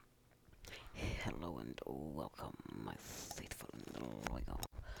and welcome, my faithful and loyal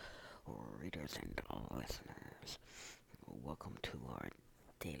readers and listeners. Welcome to our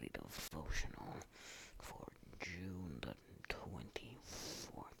daily devotional for June the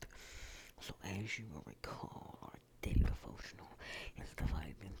 24th. So, as you will recall, our daily devotional is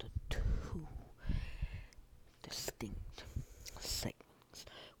divided into two distinct segments.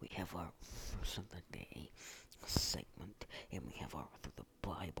 We have our verse of the day segment, and we have our through the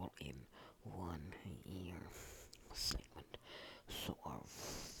Bible in 1 year segment. So our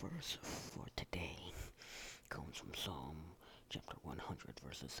verse for today comes from Psalm chapter 100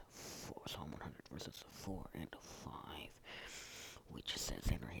 verses 4, Psalm 100 verses 4 and 5, which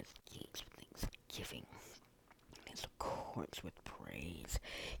says, enter his gates with thanksgiving, his courts with praise.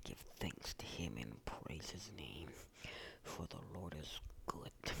 Give thanks to him and praise his name, for the Lord is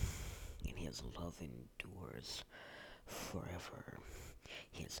good, and his love endures forever.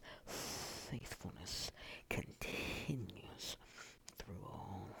 His faithfulness continues through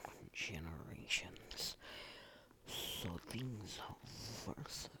all generations. So these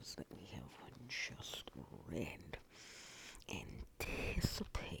verses that we have just read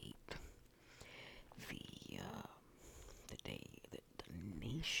anticipate the the day that the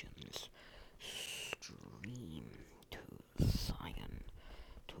nations stream to Zion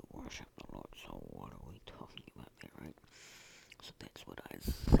to worship the Lord. So what are we talking about there, right? So that's what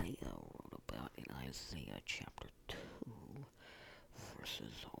Isaiah wrote about in Isaiah chapter 2,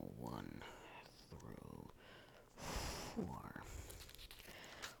 verses 1 through 4,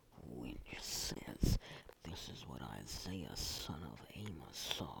 which says, this is what Isaiah son of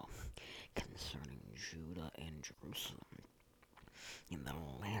Amos saw concerning Judah and Jerusalem. In the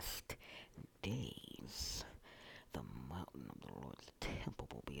last days, the mountain of the Lord's temple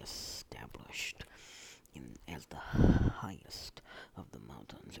will be established as the highest of the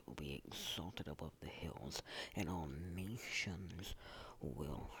mountains. It will be exalted above the hills, and all nations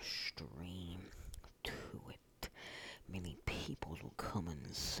will stream to it. Many peoples will come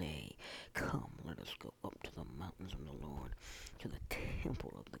and say, come, let us go up to the mountains of the Lord, to the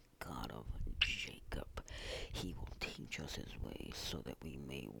temple of the God of Jacob. He will teach us his ways, so that we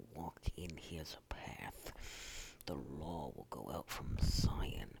may walk in his path. The law will go out from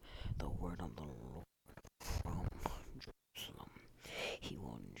Zion, the word of the Lord from Jerusalem. He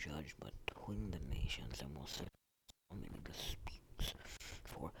will judge between the nations and will settle many disputes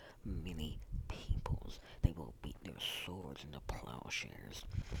for many peoples. They will beat their swords into plowshares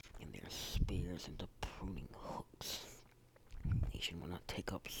and their spears into pruning hooks. Nation will not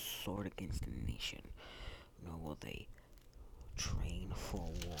take up sword against nation, nor will they train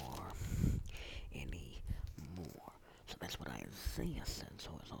for war any more. So that's what Isaiah said.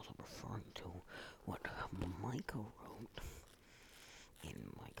 So it's also referring to what Micah wrote in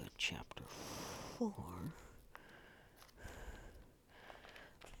Micah chapter 4,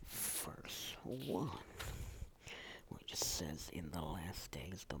 verse 1, which says, in the last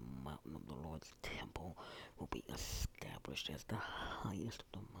days the mountain of the Lord's temple will be established as the highest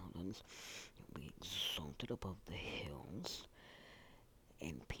of the mountains. It will be exalted above the hills,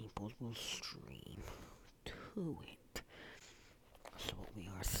 and peoples will stream to it. So what we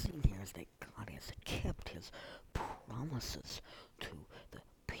are seeing here is that God has kept his promises to the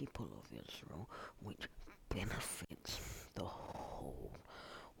people of Israel, which benefits the whole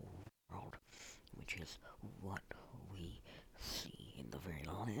world, which is what we see in the very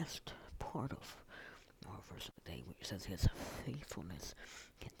last part of our verse of the day, which says his faithfulness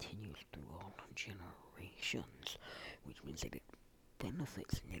continues through all generations, which means that it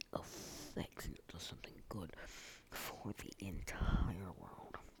benefits and it affects and it does something good for the entire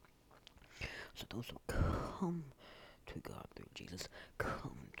world. So those who come to God through Jesus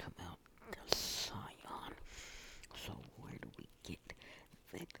come to Mount Zion. So where do we get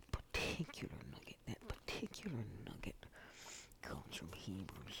that particular nugget? That particular nugget comes from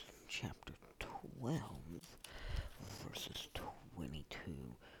Hebrews chapter 12, verses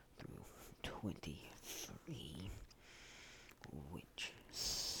 22 through 23, which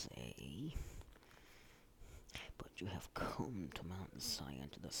say, but you have come to Mount Zion,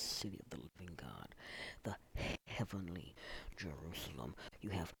 to the city of the living God, the heavenly Jerusalem.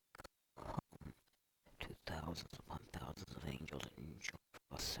 You have come to thousands upon thousands of angels in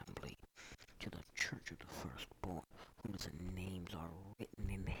joyful assembly, to the church of the firstborn, whose names are written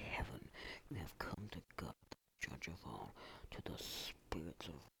in heaven. You have come to God, the judge of all, to the spirits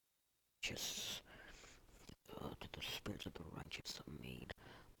of righteous, to the spirits of the righteous made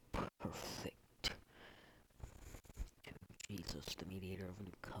perfect, to Jesus, the mediator of a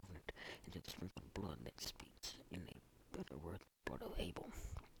new covenant, and to the sprinkled blood that speaks in a better word, blood of Abel.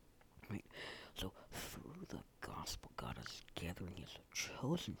 Right? So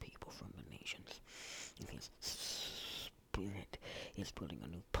chosen people from the nations. And his spirit is building a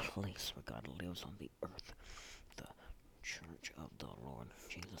new place where God lives on the earth. The church of the Lord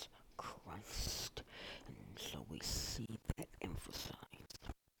Jesus Christ. And so we see that emphasized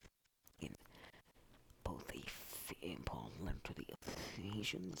in both in Paul's letter to the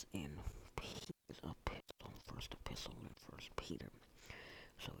Ephesians and Peter's epistle, first epistle and First Peter.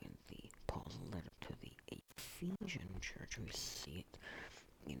 So in the Paul's letter to the Ephesian church, we see it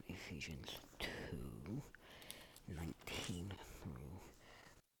in Ephesians 2:19 through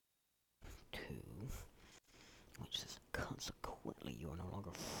 2, which says, consequently, you are no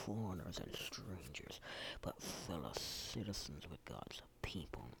longer foreigners and strangers, but fellow citizens with God's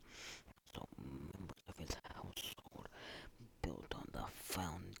people, so members of his household, built on the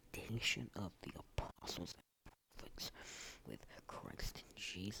foundation of the apostles and prophets, with Christ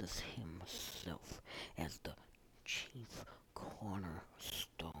Jesus himself as the chief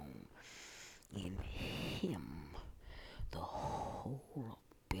cornerstone. In him, the whole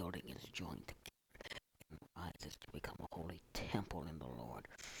building is joined together and rises to become a holy temple in the Lord.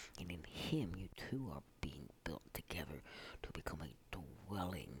 And in him, you too are being built together to become a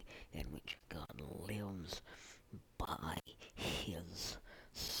dwelling in which God lives by his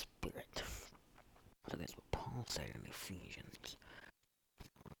Spirit. So that's what Paul said in Ephesians.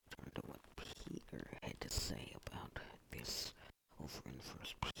 Turn to what Peter had to say about this over in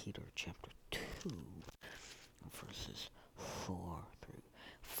First Peter chapter 2, verses 4 through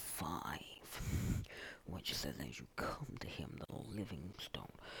 5, which says, as you come to him, the living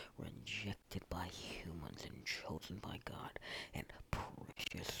stone, rejected by humans and chosen by God, and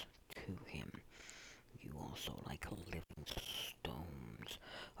precious to him, you also, like living stones,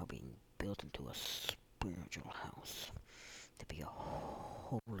 are being built into a spiritual house to be a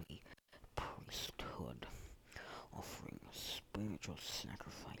holy priesthood, offering spiritual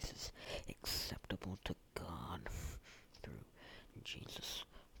sacrifices acceptable to God through Jesus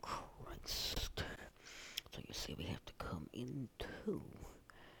Christ. So you see, we have to come into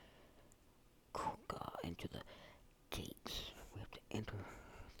the gates. We have to enter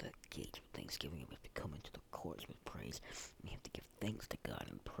the gates with thanksgiving. We have to come into the courts with praise. We have to give thanks to God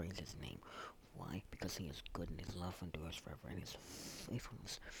and praise his name. Why? Because he is good and his love endures forever, and his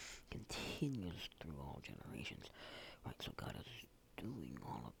faithfulness continues through all generations. Right? So God is doing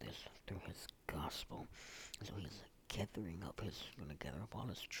all of this through his gospel. And so he's going to gather up all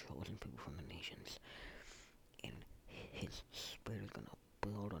his chosen people from the nations. And his Spirit is going to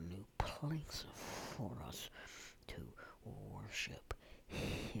build a new place for us to worship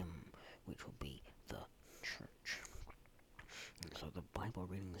him, which will be the church. And so the Bible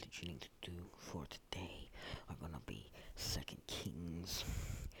readings that you need to do for today are going to be 2 Kings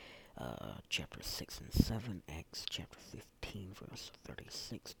chapter 6 and 7, Acts chapter 15, verse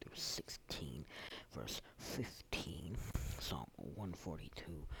 36 through 16, verse 15, Psalm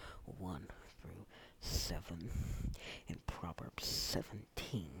 142, 1 through 7, and Proverbs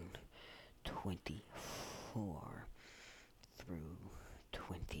 17, 24 through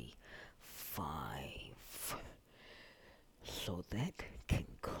 25. So that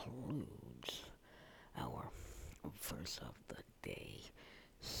concludes our verse of the day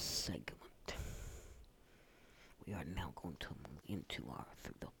segment. We are now going to move into our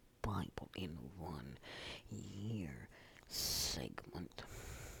Through the Bible in 1 Year segment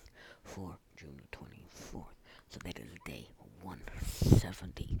for June the 24th. So that is day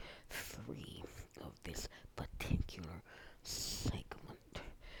 173 of this particular segment.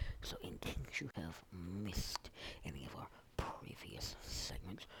 So in case you have missed any of our previous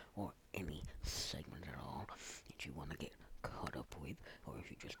segments, or any segment at all that you want to get caught up with, or if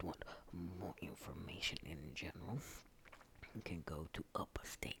you just want more information in general, you can go to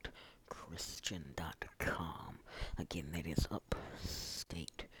upstatechristian.com. Again, that is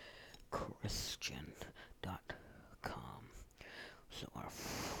upstatechristian.com. So our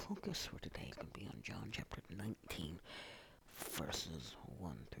focus for today is going to be on John chapter 19, verses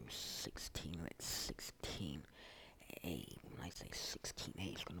 1 through 16. That's 16a. When I say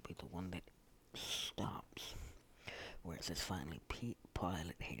 16a, it's going to be the one that stops where it says, finally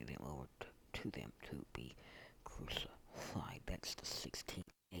Pilate handed him over to them to be crucified. That's the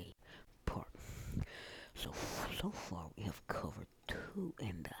 16a part. So far we have covered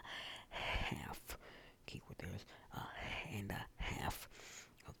 2.5, keyword there is 1.5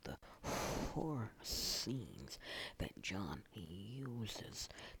 of the 4 scenes that John uses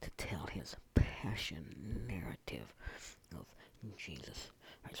to tell his passion narrative of Jesus.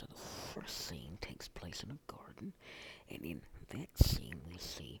 Right, so the first scene takes place in a garden, and in that scene we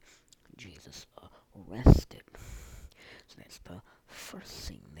see Jesus arrested. So that's the first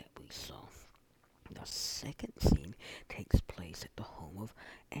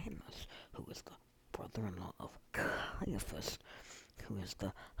who is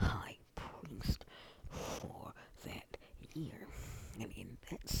the high priest for that year. And in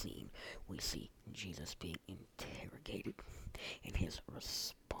that scene, we see Jesus being interrogated, and his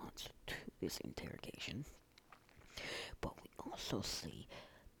response to this interrogation. But we also see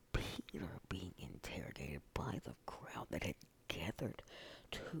Peter being interrogated by the crowd that had gathered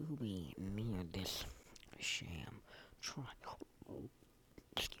to be near this sham trial.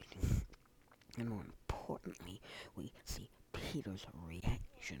 Excuse me. And more importantly, we see Peter's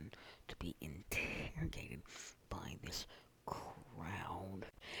reaction to be interrogated by this crowd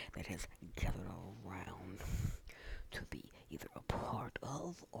that has gathered around to be either a part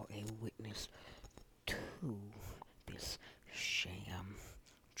of or a witness to this sham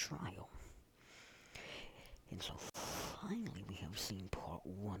trial. And so finally we have seen part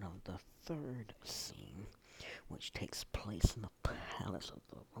one of the third scene, which takes place in the palace of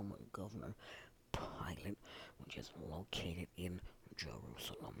the Roman governor Pilate, which is located in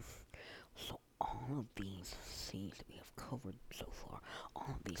Jerusalem. So all of these scenes that we have covered so far, all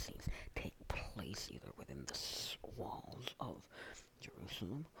of these scenes take place either within the walls of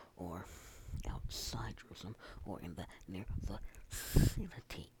Jerusalem or outside Jerusalem or in the near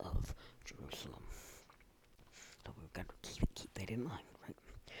vicinity of Jerusalem. So we've got to keep that in mind, right?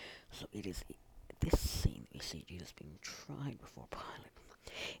 So it is this scene we see Jesus being tried before Pilate.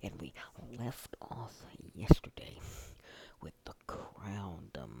 And we left off yesterday with the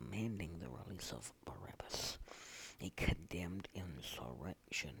crowd demanding the release of Barabbas, a condemned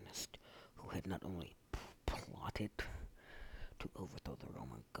insurrectionist who had not only plotted to overthrow the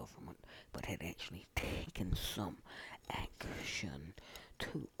Roman government, but had actually taken some action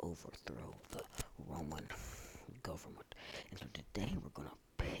to overthrow the Roman government. And so today we're going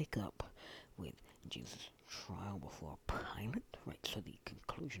to pick up with Jesus' trial before Pilate, right? So the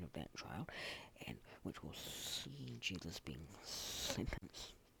conclusion of that trial, and which will see Jesus being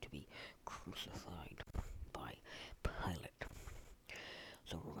sentenced to be crucified by Pilate.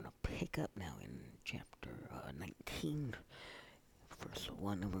 So we're going to pick up now in chapter 19, verse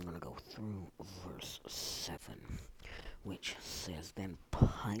 1, and we're going to go through verse 7, which says, Then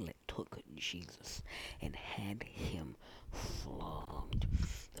Pilate took Jesus and had him flogged.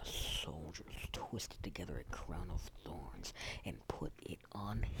 The soldiers twisted together a crown of thorns and put it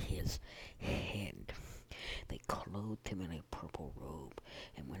on his head. They clothed him in a purple robe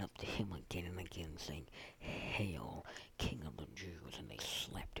and went up to him again and again, saying, Hail, King of the Jews! And they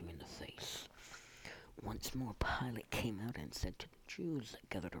slapped him in the face. Once more Pilate came out and said to the Jews that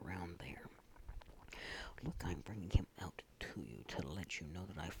gathered around there, Look, I'm bringing him out to you to let you know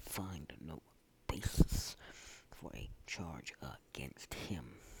that I find no basis for a charge against him.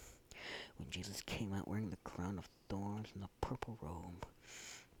 When Jesus came out wearing the crown of thorns and the purple robe,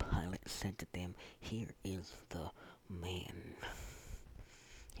 Pilate said to them, Here is the man.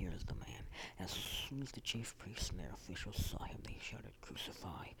 Here is the man. As soon as the chief priests and their officials saw him, they shouted,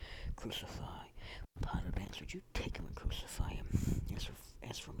 Crucify, crucify. Pilate answered, You take him and crucify him.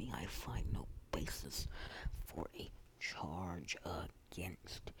 As for me, I find no basis for a charge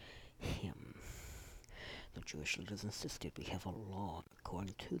against him. The Jewish leaders insisted, We have a law.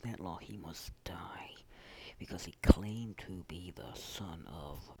 According to that law, he must die, because he claimed to be the Son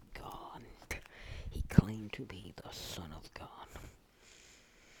of God. He claimed to be the Son of God.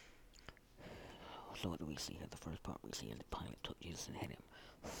 So what do we see here? The first part we see is that Pilate took Jesus and had him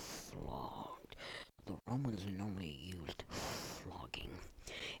flogged. The Romans normally used flogging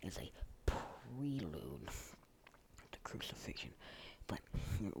as a prelude to crucifixion, but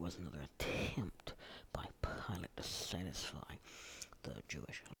here it was another attempt by Pilate to satisfy the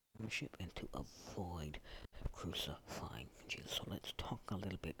Jewish leadership and to avoid crucifying Jesus. So let's talk a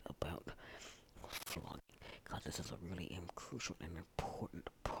little bit about flogging, because this is a really crucial and important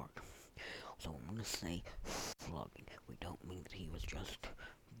part. So when we say flogging, we don't mean that he was just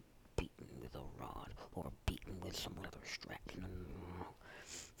beaten with a rod or beaten with some leather straps. No.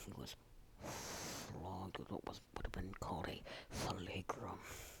 He was flogged with what would have been called a flagrum,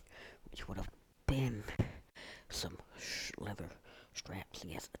 which would have been some leather straps,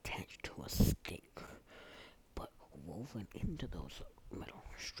 yes, attached to a stick. But woven into those metal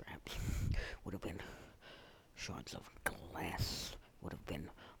straps would have been shards of glass, would have been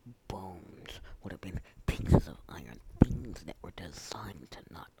bones, would have been pieces of iron, things that were designed to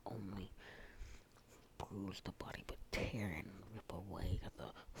not only bruise the body, but tear and rip away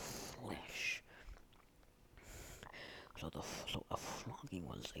the flesh. So a flogging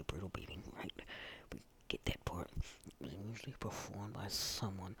was a brutal beating, right? We get that part. It was usually performed by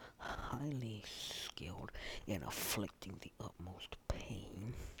someone highly skilled in inflicting the utmost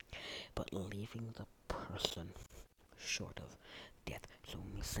pain, but leaving the person short of death. So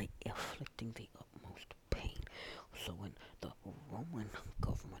when we say inflicting the utmost pain, so when the Roman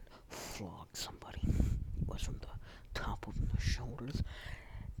government flogged somebody, it was from the top of the shoulders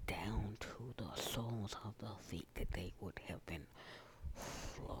down to the soles of the feet that they would have been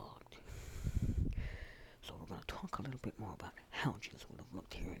flogged. So we're going to talk a little bit more about how Jesus would have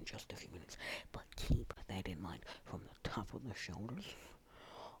looked here in just a few minutes. But keep that in mind. From the top of the shoulders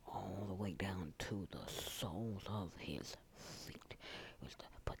all the way down to the soles of his feet was the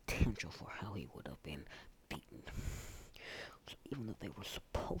potential for how he would have been beaten. So even though they were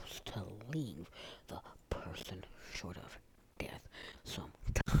supposed to leave the person short of death,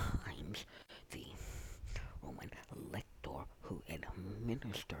 sometimes the Roman lector who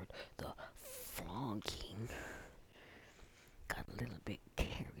administered the flogging got a little bit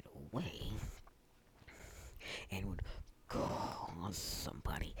carried away and would cause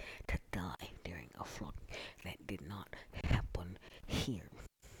somebody to die during a flogging. That did not happen here.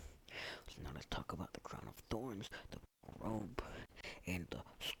 So now let's talk about the crown of thorns, the robe, and the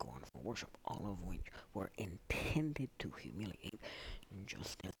scornful worship, all of which were intended to humiliate,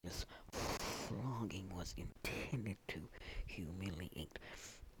 just as this flogging was intended to humiliate.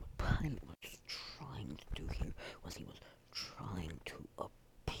 What Pilate was trying to do here was he was trying to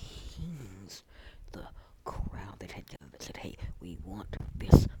appease the crowd that had gathered that said, hey, we want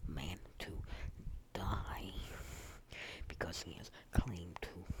this man to die because he has claimed to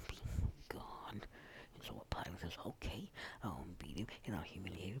be God. And so what Pilate says, okay, I'll beat him and I'll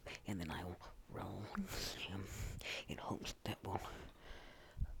humiliate him and then I will release him in hopes that will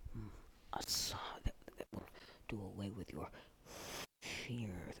that will do away with your fear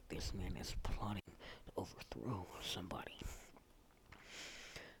that this man is plotting to overthrow somebody.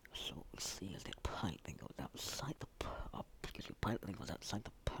 So what we see is that Pilate then goes outside Pilate then goes outside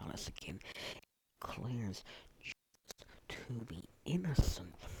the palace again, declares Jesus to be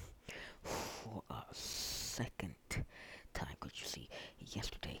innocent for a second time. Because you see,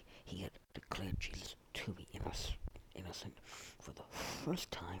 yesterday he had declared Jesus to be innocent for the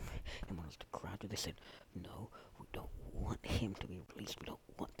first time, and when it was the crowd, they said, no, we don't want him to be released. We don't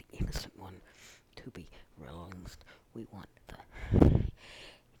want the innocent one to be released. We want the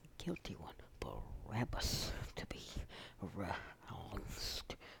guilty one, Barabbas, to be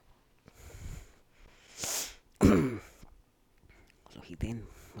released. So what he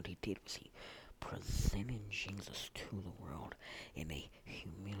did was he presented Jesus to the world in a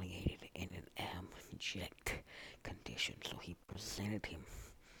humiliated and an abject condition. So he presented him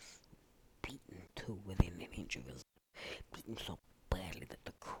beaten to within an inch of his life, beaten so badly that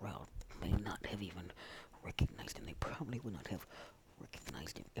the crowd may not have even recognized him. They probably would not have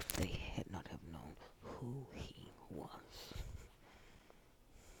recognized him if they had not have known who he was.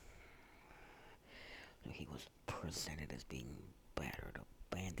 So he was presented as being battered,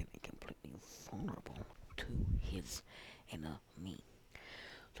 abandoned, and completely vulnerable to his enemy.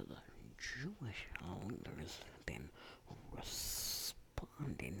 So the Jewish leaders then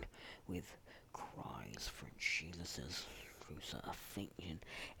responded with cries for Jesus' crucifixion,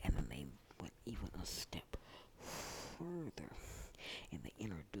 and then they went even a step further, and they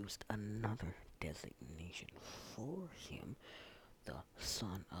introduced another designation for him, the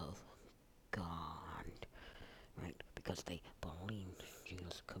Son of God, right? Because they believed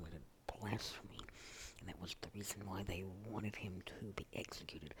Jesus committed blasphemy, and that was the reason why they wanted him to be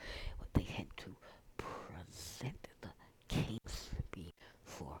executed. But they had to present the case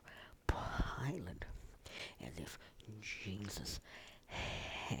before Pilate as if Jesus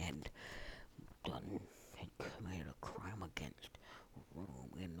had committed a crime against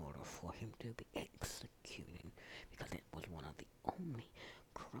Rome in order for him to be executed, because it was one of the only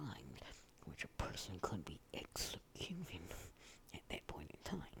crimes which a person could be executed at that point in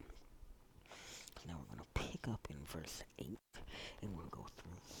time. So now we're going to pick up in verse 8, and we'll go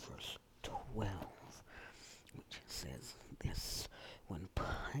through verse 12, which says this: when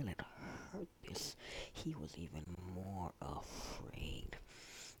Pilate heard this, he was even more afraid,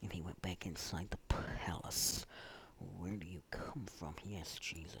 and he went back inside the palace. Where do you come from? He asked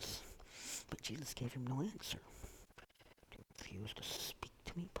Jesus. But Jesus gave him no answer. You refuse to speak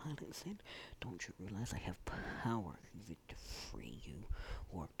to me, Pilate said. Don't you realize I have power either to free you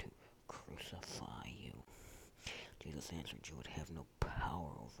or to crucify you? Jesus answered, you would have no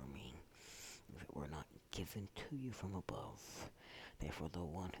power over me if it were not given to you from above. Therefore, the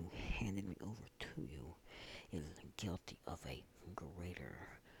one who handed me over to you is guilty of a greater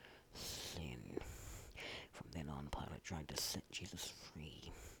sin. From then on, Pilate tried to set Jesus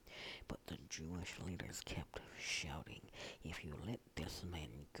free, but the Jewish leaders kept shouting, if you let this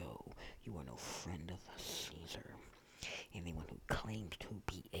man go, you are no friend of Caesar.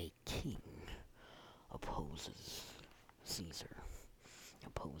 Caesar,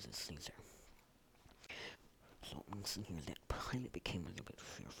 opposes Caesar. So we see here that Pilate became a little bit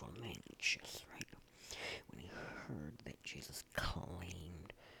fearful and anxious, right? When he heard that Jesus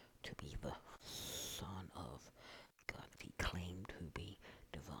claimed to be the Son of God, that he claimed to be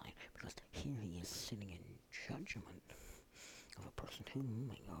divine. Because here he is sitting in judgment of a person who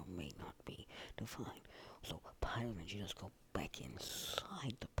may or may not be divine. So Pilate and Jesus go back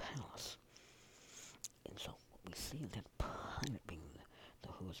inside the palace. And so what we see is that Pilate, being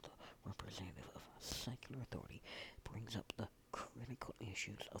who is the representative of secular authority, brings up the critical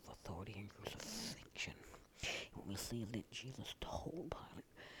issues of authority and crucifixion. And what we see is that Jesus told Pilate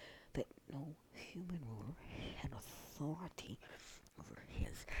that no human ruler had authority over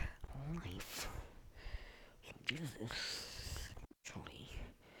his life. So Jesus essentially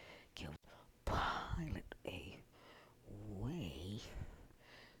gives Pilate a way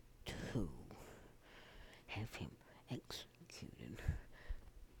to have him executed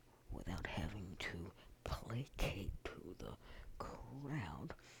without having to placate to the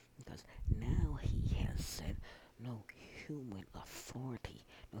crowd, because now he has said no human authority,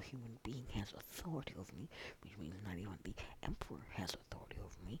 no human being has authority over me, which means not even the emperor has authority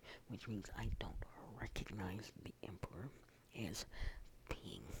over me, which means I don't recognize the emperor as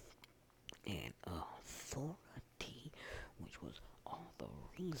being an authority, which was all the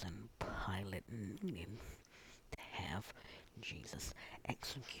reason Pilate needed to have Jesus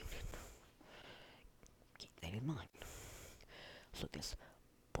executed. Keep that in mind. So this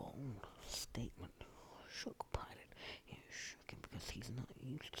bold statement shook Pilate. It shook him because he's not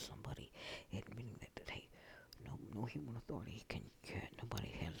used to somebody admitting that hey, no human authority can get,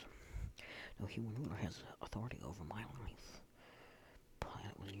 no human ruler has authority over my life.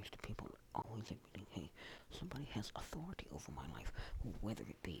 Pilate was used to people always admitting, hey, somebody has authority over my life, whether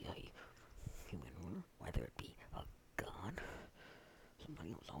it be a human ruler, whether it be a god.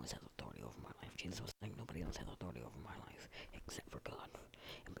 Somebody else always has authority over my life. Jesus was saying nobody else has authority over my life except for God.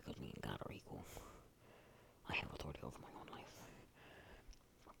 And because me and God are equal, I have authority over my own life.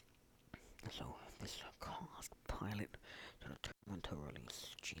 And so this caused Pilate to determine to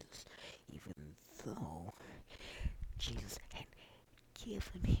release Jesus, even though Jesus had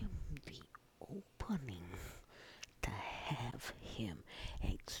given him the opening to have him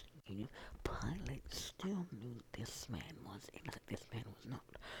executed. Pilate still knew this man was innocent. This man was not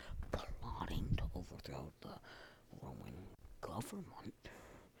plotting to overthrow the Roman government.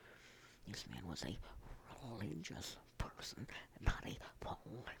 This man was a religious person, not a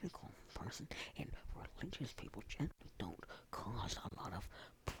political person, and religious people generally don't cause a lot of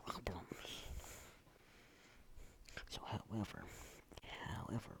problems. So however,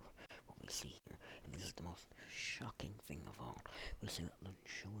 what we see here, and this is the most shocking thing of all, we see that the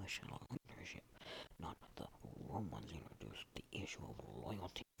Jewish leadership, not the Romans, introduced the issue of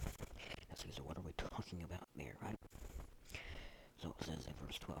loyalty. So what are we talking about there, right? So it says in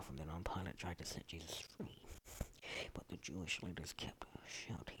verse 12, from then on Pilate tried to set Jesus free, but the Jewish leaders kept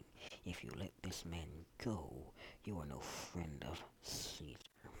shouting, if you let this man go, you are no friend of Caesar.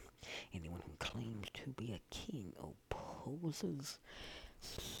 Anyone who claims to be a king opposes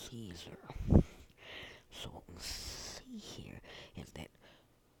Caesar. So what we see here is that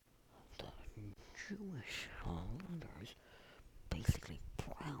the Jewish leaders basically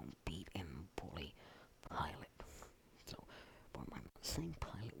browbeat and bully Pilate. So, but I'm not saying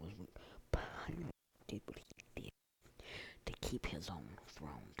Pilate was weak. Pilate did what he did to keep his own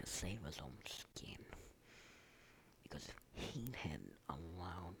throne, to save his own skin. Because if he had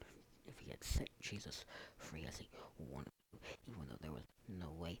allowed, if he had set Jesus free as he wanted to, even though there was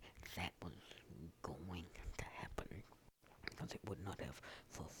no way that was going to happen, because it would not have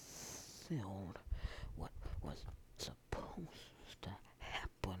fulfilled what was supposed to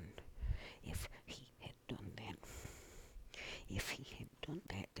happen if he had done that. If he had done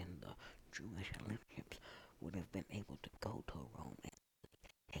that, then the Jewish leadership would have been able to go to Rome and say,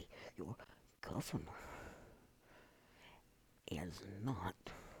 hey, your governor is not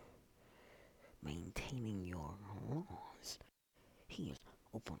maintaining your laws. He is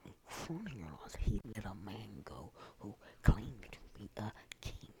openly flaunting your laws. He let a man go who claimed to be a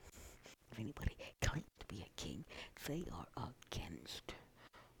king. If anybody claims to be a king, they are against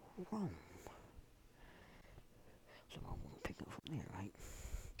Rome. So we'll pick up from there, right?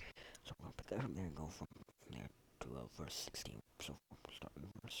 So we'll pick up from there and go from there to verse 16. So we'll start in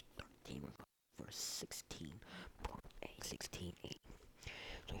verse 13, verse 16, part A, 16a.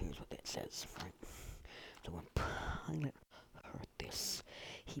 So here's what that says, right? So when Pilate heard this,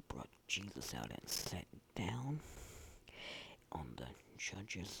 he brought Jesus out and sat down on the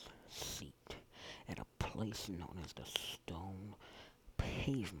judge's seat at a place known as the stone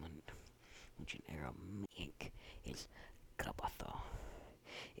pavement, which in Aramaic is Gabbatha.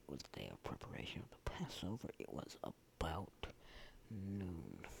 It was the day of preparation of the Passover. It was about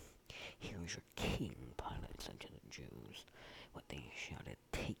noon. Here is your king, Pilate said to the Jews. But they shouted,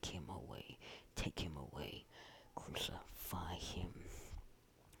 take him away, crucify him.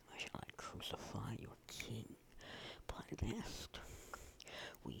 Why shall I crucify your king? Pilate asked.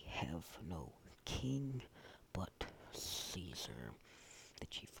 We have no king but Caesar, the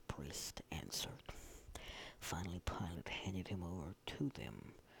chief priest answered. Finally, Pilate handed him over to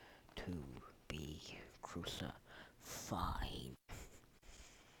them to be crucified.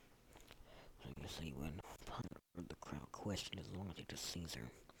 So you see, when Pilate heard the crowd question his loyalty to Caesar,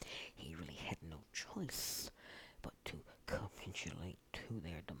 he really had no choice but to capitulate to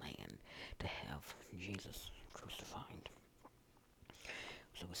their demand to have Jesus crucified.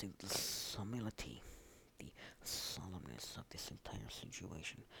 So we see the solemnity, the solemnness of this entire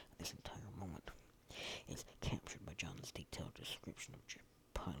situation, this entire moment, is captured by John's detailed description of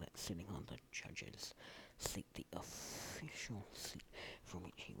Pilate sitting on the judge's seat, the official seat from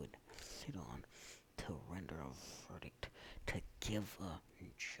which he would sit on to render a verdict, to give a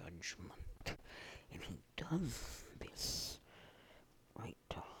judgment. And he does this, right,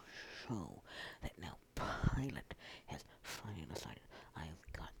 to show that now Pilate has finally decided,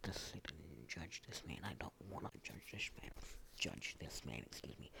 I've got to sit and judge this man. I don't want to judge this man,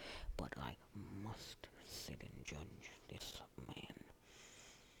 but I must sit and judge this man.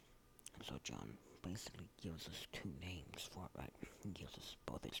 And so John basically gives us two names for it, right? He gives us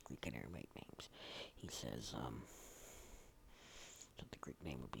both his Greek and Aramaic names. He says, so the Greek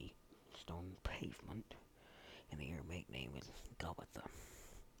name would be stone pavement, and the Aramaic name is Gabbatha,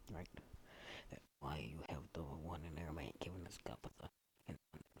 right? That's why you have the one in Aramaic given as Gabbatha, and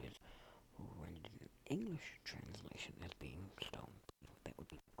it is rendered in English translation as being stone. That would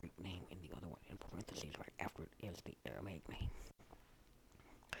be the Greek name, and the other one in parentheses right after it is the Aramaic name.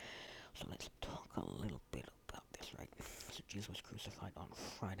 So let's talk a little bit about this, right? So Jesus was crucified on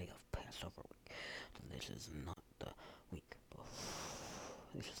Friday of Passover week. So this is not the week before.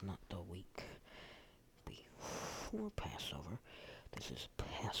 This is not the week before Passover. This is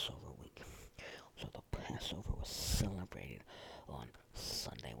Passover week. So the Passover was celebrated on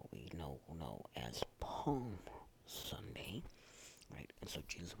Sunday, what we know as Palm Sunday, right? And so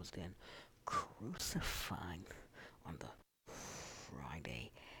Jesus was then crucified on the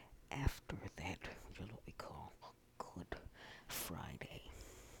Friday after that, which is what we call Good Friday,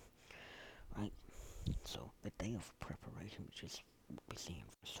 right? So the day of preparation, which is what we see in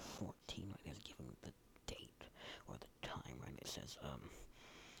verse 14, right, is giving the date or the time, right? It says, so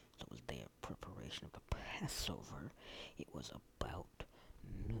it was the day of preparation of the Passover. It was about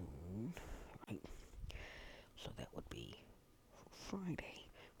noon, right? So that would be Friday,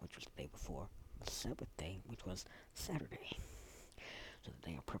 which was the day before the Sabbath day, which was Saturday. So the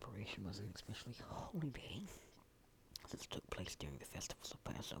day of preparation was an especially holy day, since it took place during the festivals of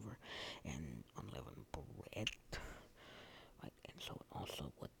Passover and unleavened bread, right? And so it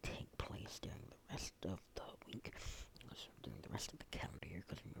also would take place during the rest of the week, during the rest of the calendar year,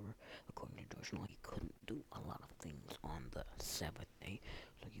 because remember, according to George Noah, he couldn't do a lot of things on the Sabbath day,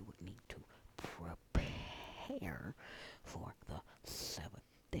 so you would need to prepare for the Sabbath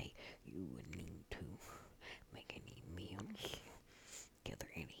day. You would need to make any meals, gather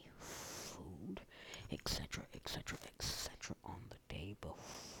any food, etc., etc., etc. on the day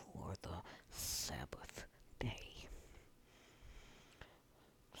before the Sabbath day.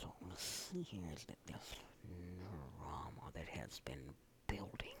 So what we see here is that this drama that has been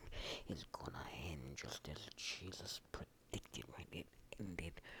building is gonna end just as Jesus predicted, right? It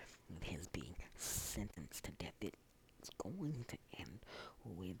ended with his being sentenced to death. It's going to end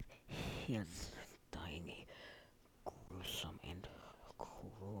with his dying a gruesome and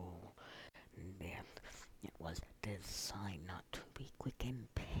cruel death. It was designed not to be quick and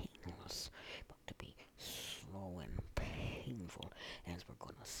painless, but to be slow and painful, as we're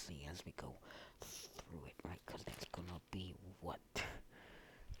gonna see as we go through it, right? Because that's gonna be what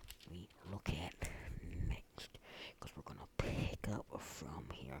we look at next. Because we're gonna pick up from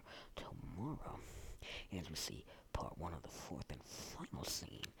here tomorrow as we see part one of the fourth and final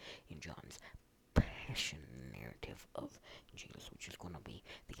scene in John's passion narrative of Jesus, which is going to be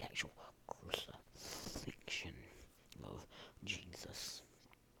the actual crucifixion of Jesus.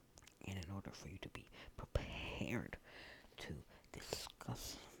 And in order for you to be prepared to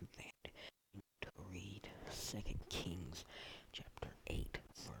discuss that, you need to read 2 Kings chapter 8,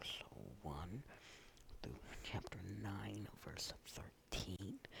 verse 1 through chapter 9, verse 13.